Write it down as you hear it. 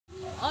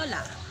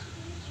Hola,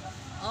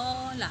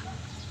 hola.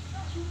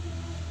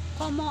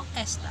 ¿Cómo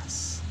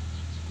estás?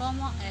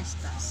 ¿Cómo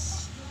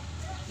estás?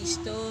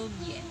 Estoy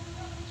bien.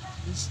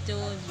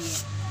 Estoy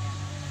bien.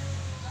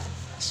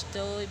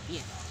 Estoy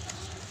bien.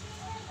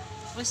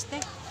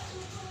 ¿Usted?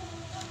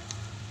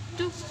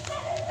 ¿Tú?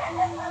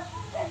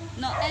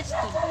 No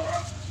estoy bien.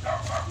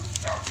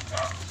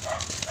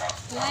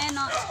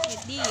 Buenos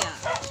días.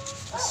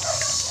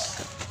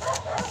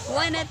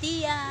 Buenos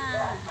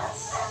días.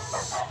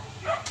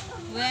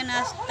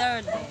 Buenas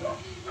tardes.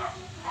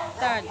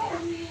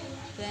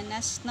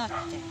 Buenas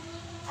noches.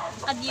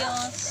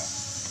 Adiós.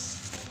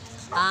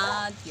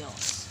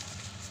 Adiós.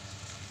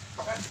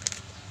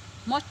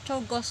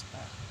 Mucho gusto.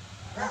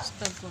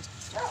 Mucho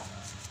gusto.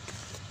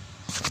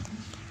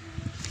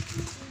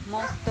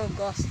 Mucho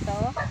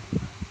gusto.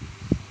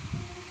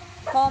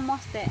 ¿Cómo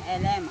te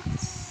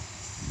llamas?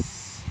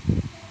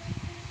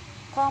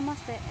 ¿Cómo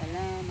te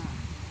llamas?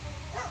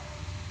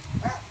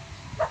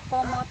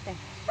 ¿Cómo te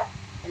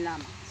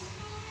llamas?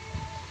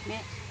 Me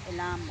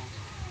llamo.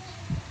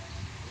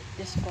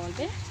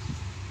 Disculpe.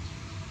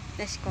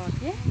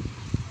 Disculpe.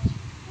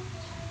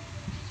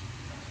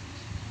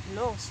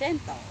 Lo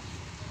siento.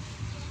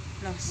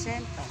 Lo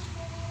siento.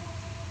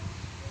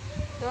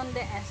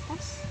 ¿Dónde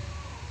estás?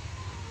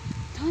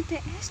 ¿Dónde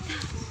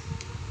estás?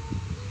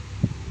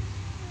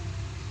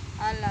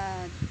 A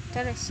la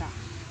Teresa.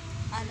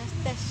 A la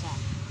Teresa.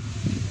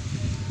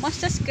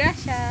 Muchas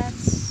gracias.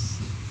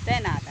 De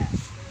nada.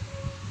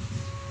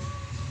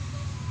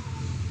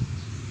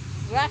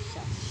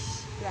 Gracias.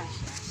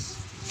 Gracias.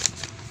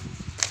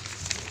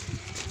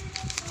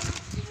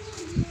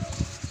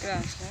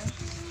 Gracias.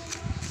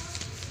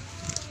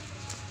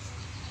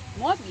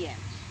 Muy bien.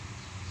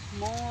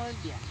 Muy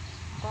bien.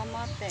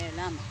 ¿Cómo te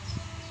llamas?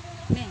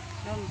 Mi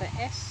nombre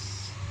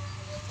es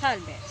tal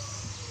vez.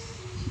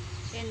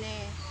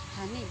 Tiene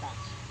Hannibal.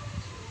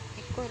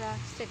 Ikura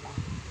Sita.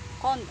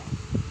 ¿Cuándo?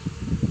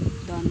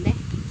 ¿Dónde?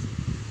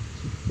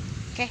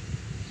 ¿Qué?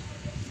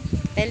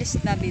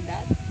 Feliz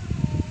Navidad.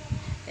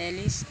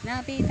 Feliz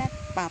Navidad.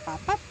 Pa pa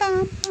pa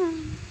pam pam.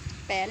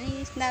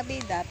 Feliz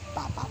Navidad.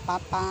 Pa pa pa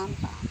pam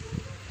pam.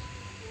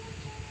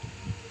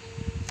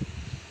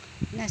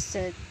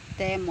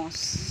 Necesitamos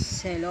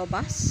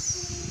celobas.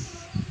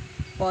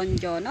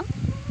 Buongiorno.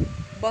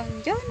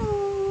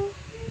 Buongiorno.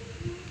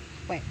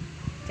 Pues,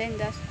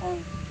 tengas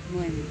un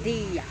buen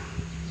día.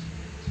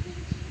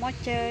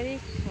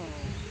 Mocherito.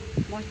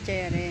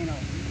 Mochereno.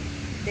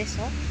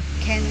 Deso.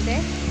 Kende.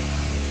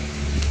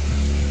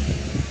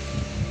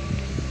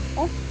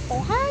 Oh,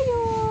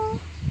 Ohio.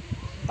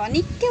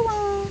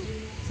 Konnichiwa.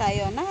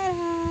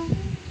 Sayonara.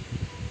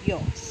 Yo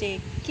soy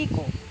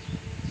Kiko.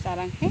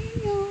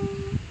 Sarangheño.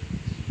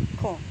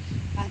 Ko.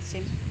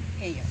 Asim.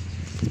 Heyo.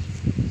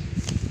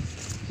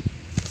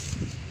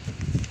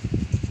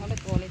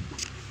 Ulit-ulit na.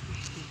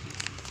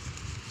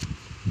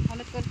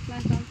 Ulit-ulit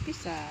na sa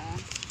umpisa.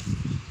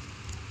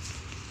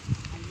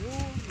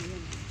 Ayun,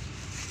 ayun.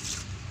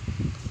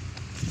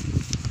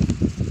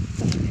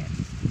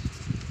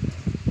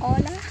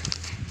 Hola,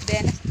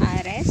 Buenos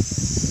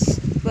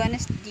Aires,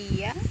 buenos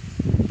días,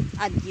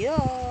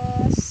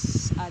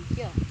 adiós,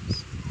 adiós,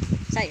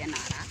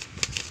 sayonara,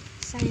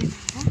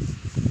 sayonara,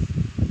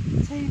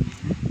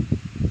 sayonara,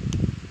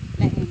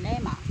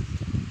 lema,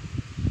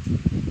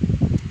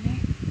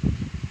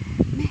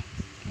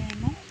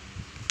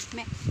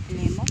 me,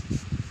 lemo,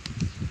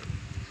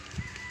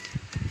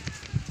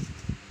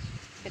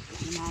 ito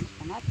lang naman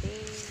po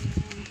natin.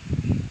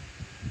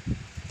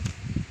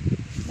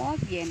 Muy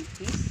bien,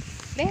 is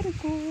very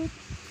good.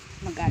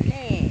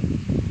 Magaling.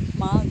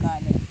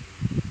 Magaling.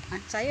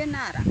 At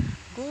sayonara.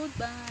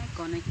 Goodbye.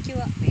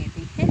 Konnichiwa.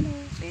 Pwede hello.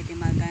 Pwede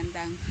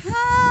magandang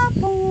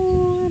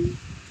hapon.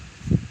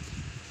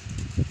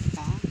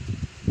 Diba?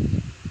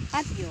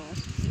 Adios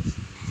is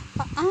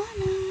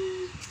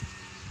paalam.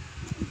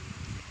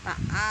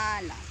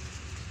 Paalam.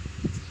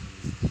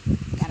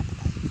 Karap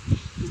tayo.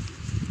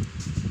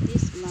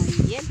 This my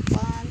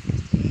yepan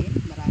kasi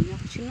marami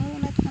ako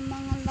sinulat ng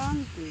mga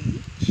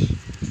language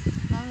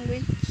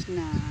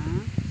na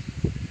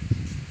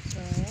so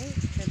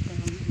ito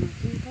ang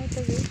ating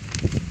gagawin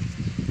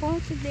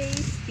for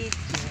today's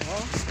video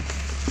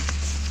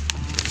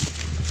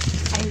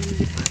ay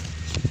hindi pa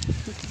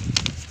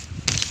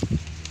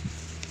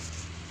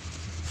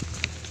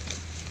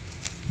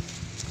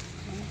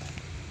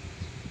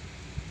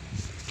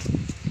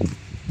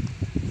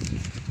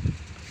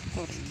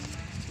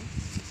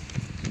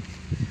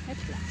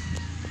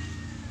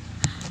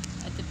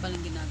ito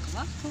palang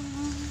ginagawa ko.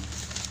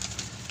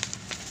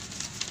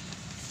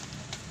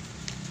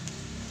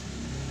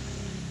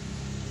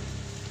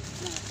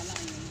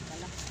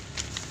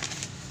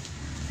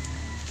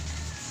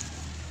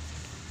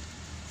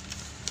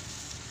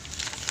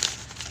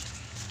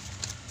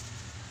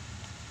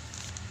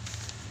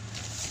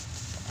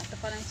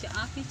 Parang si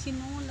akin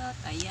sinulat.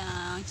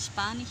 Ayan,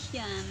 Spanish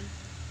yan.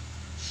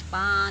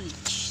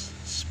 Spanish.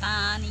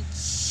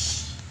 Spanish.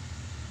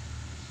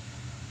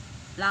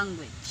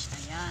 Language.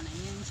 Ayan,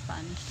 ayan,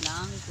 Spanish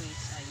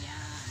language.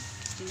 Ayan.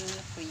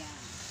 Sinulat ko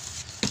yan.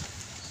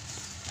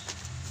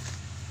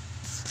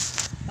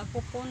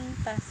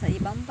 pupunta sa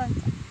ibang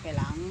bansa,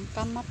 kailangan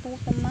ka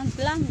matutong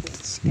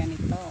mag-language.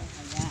 Ganito,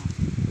 ayan.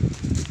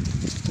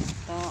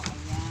 Ito,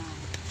 ayan.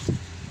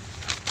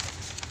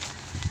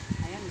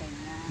 Ayan,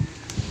 ganyan.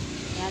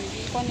 Yan,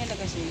 di ko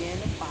nilagay sa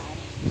yellow pad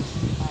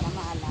para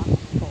maalam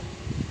ko.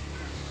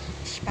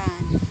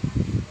 Spanish.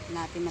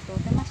 Natin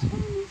matuto mas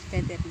Spanish.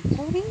 Pwede rin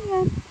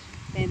Korean.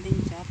 Pwede rin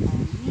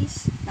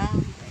Japanese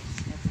language.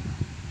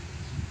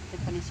 Ito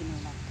pa rin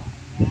sinulat ko.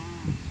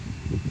 Ayan.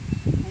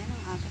 Ayan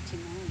ang agad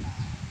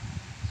sinulat.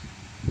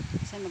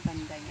 Kasi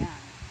maganda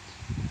yan.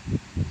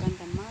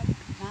 Maganda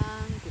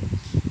mag-language.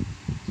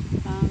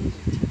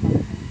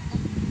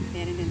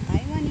 Meron din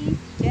Taiwanese,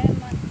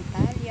 German,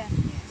 Italian.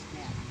 Yes,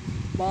 meron.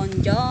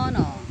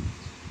 Buongiorno.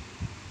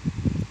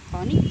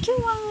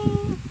 Konnichiwa.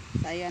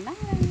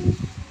 Sayonara.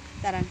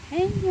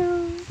 Saranghenyo.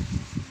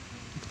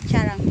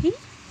 Charanghi.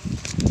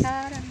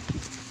 Charanghi.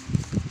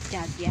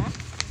 Jadya.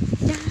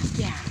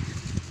 Jadya.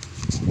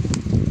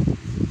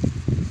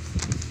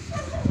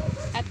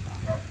 Eto.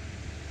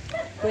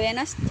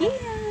 Buenos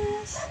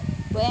dias.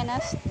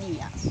 Buenos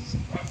dias.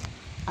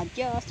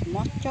 Adios.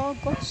 Mucho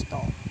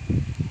gusto.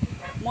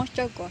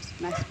 Mucho gusto.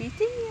 Nice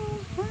meeting you.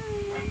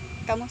 Hi.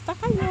 Kamusta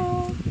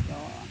kayo?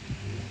 Yun.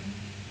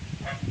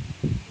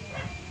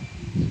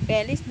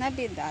 Feliz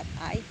Navidad.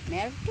 Ay,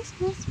 Merry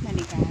Christmas.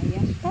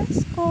 Maligayang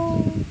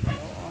Pasko.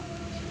 Yun.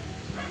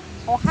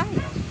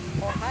 Ohio.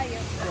 Ohio.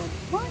 Good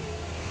morning.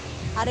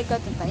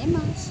 Arigato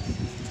gozaimasu.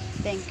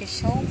 Thank you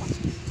so much.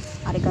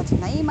 Arigato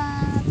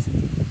gozaimasu.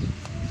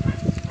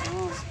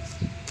 Yun.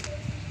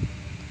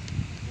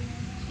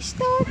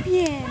 Estoy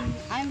bien.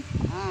 I'm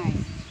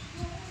fine.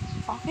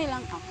 Okay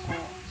lang ako.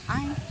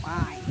 I'm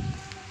fine.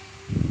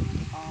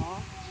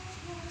 Oh.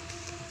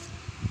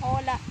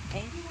 Hola.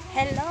 Eh.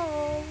 Hello.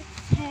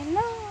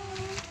 Hello.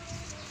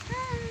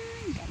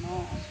 Hi.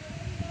 Ganon.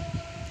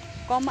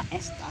 ¿Cómo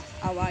estás?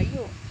 How are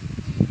you?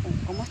 Oh,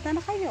 kumusta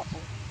na kayo?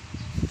 Oh.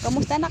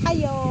 Kumusta na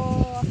kayo?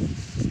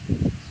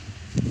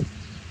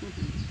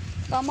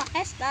 ¿Cómo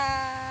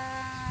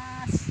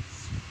estás?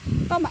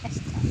 ¿Cómo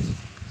estás?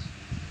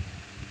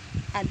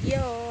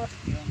 Adios.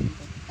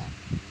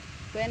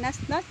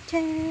 Buenas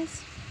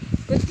noches.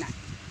 Good night.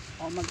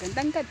 O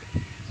magandang gabi.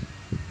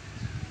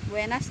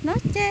 Buenas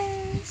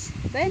noches.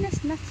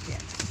 Buenas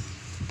noches.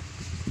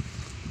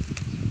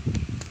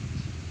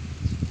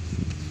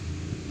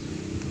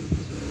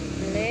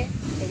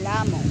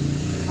 Elamo.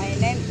 My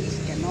name is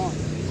Ganon.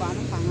 Kung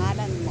anong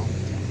pangalan mo?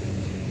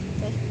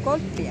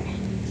 Scorpio.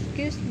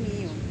 Excuse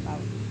me.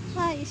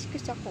 Hi,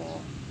 excuse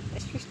ako.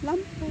 Excuse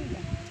lang po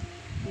yan.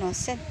 No,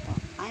 sento.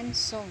 I'm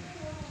sorry.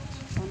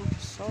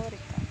 Sorry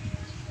ka.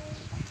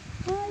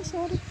 Hi,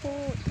 sorry po.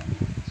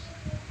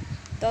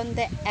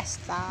 ¿Dónde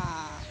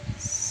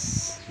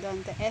estás?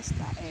 ¿Dónde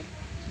está el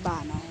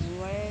baño?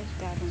 Where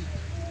the room?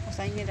 O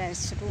saan yung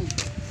restroom?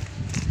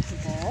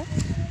 Diba?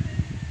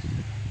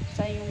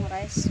 Saan yung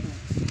restroom?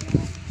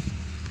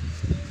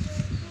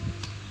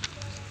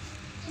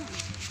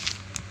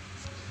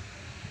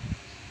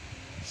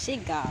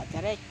 Siga,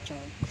 diretso,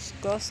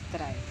 go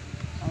straight.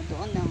 O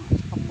doon lang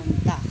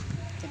papunta.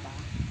 Diba?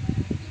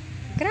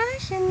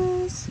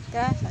 Gracias.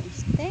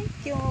 Gracias. Thank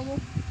you.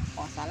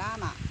 O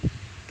salamat.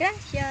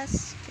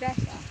 Gracias.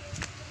 Gracias.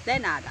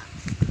 De nada.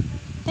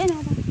 De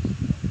nada.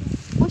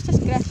 Muchas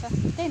gracias.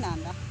 De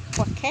nada.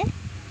 ¿Por qué?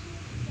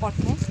 ¿Por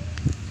qué?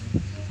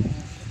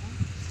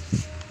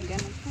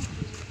 Ganun po.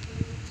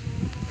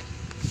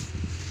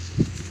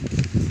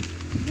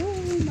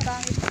 Yun,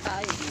 marami pa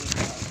tayo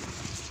dito.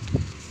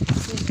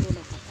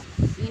 Susulat ko pa.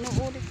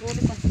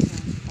 Inuulit-ulit ko sa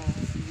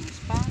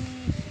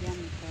Spanish. Yan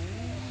ito.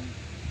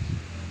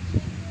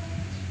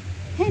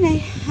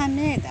 Henay,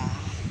 Haneda.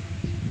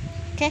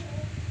 ¿Qué?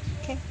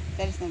 ¿Qué?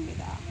 Feliz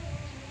Navidad.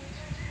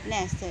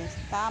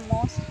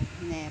 Necesitamos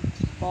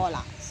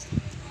bolas.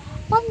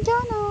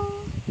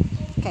 Buongiorno.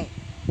 Okay.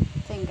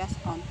 Tengas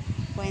on.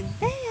 Buen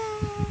día.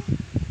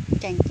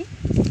 Genki.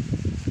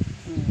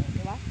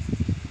 Diba?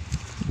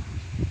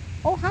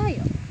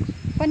 Ohio.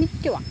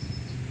 Konnichiwa.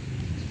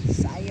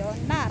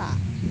 Sayonara.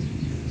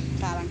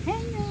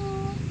 Saranghenyo.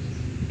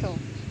 Ito.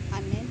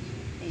 Amen.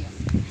 Ayun.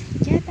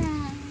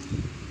 Jeda.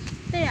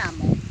 Te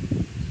amo.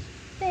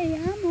 Te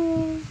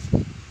amo.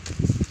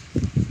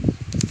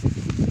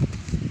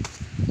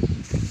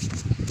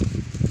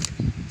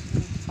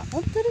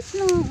 Ulit-ulit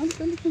lang.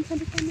 Ulit-ulit yung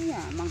salita niya.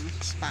 Mga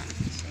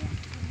Spanish. Ayan.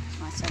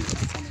 Mga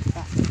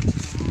salita-salita.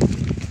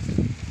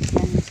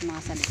 Ayan.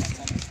 Mga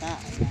salita-salita.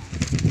 Ayan.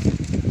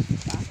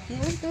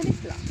 Ulit-ulit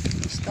lang.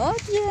 Estoy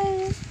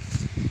bien.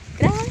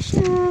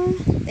 Gracias.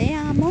 Te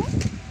amo.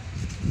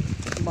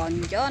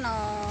 Buongiorno.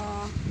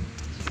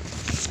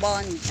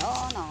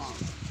 Buongiorno.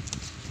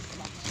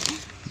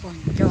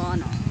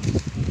 Buongiorno.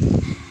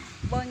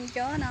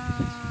 Buongiorno.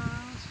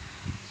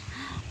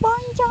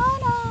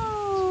 Buongiorno.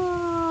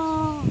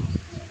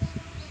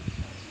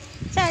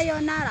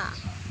 Sayonara.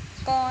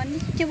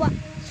 Konnichiwa.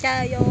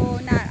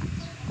 Sayonara.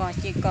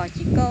 Kochi,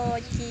 kochi,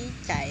 kochi.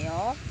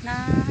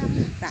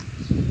 Sayonara.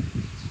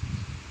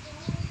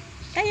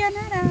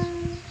 Sayonara.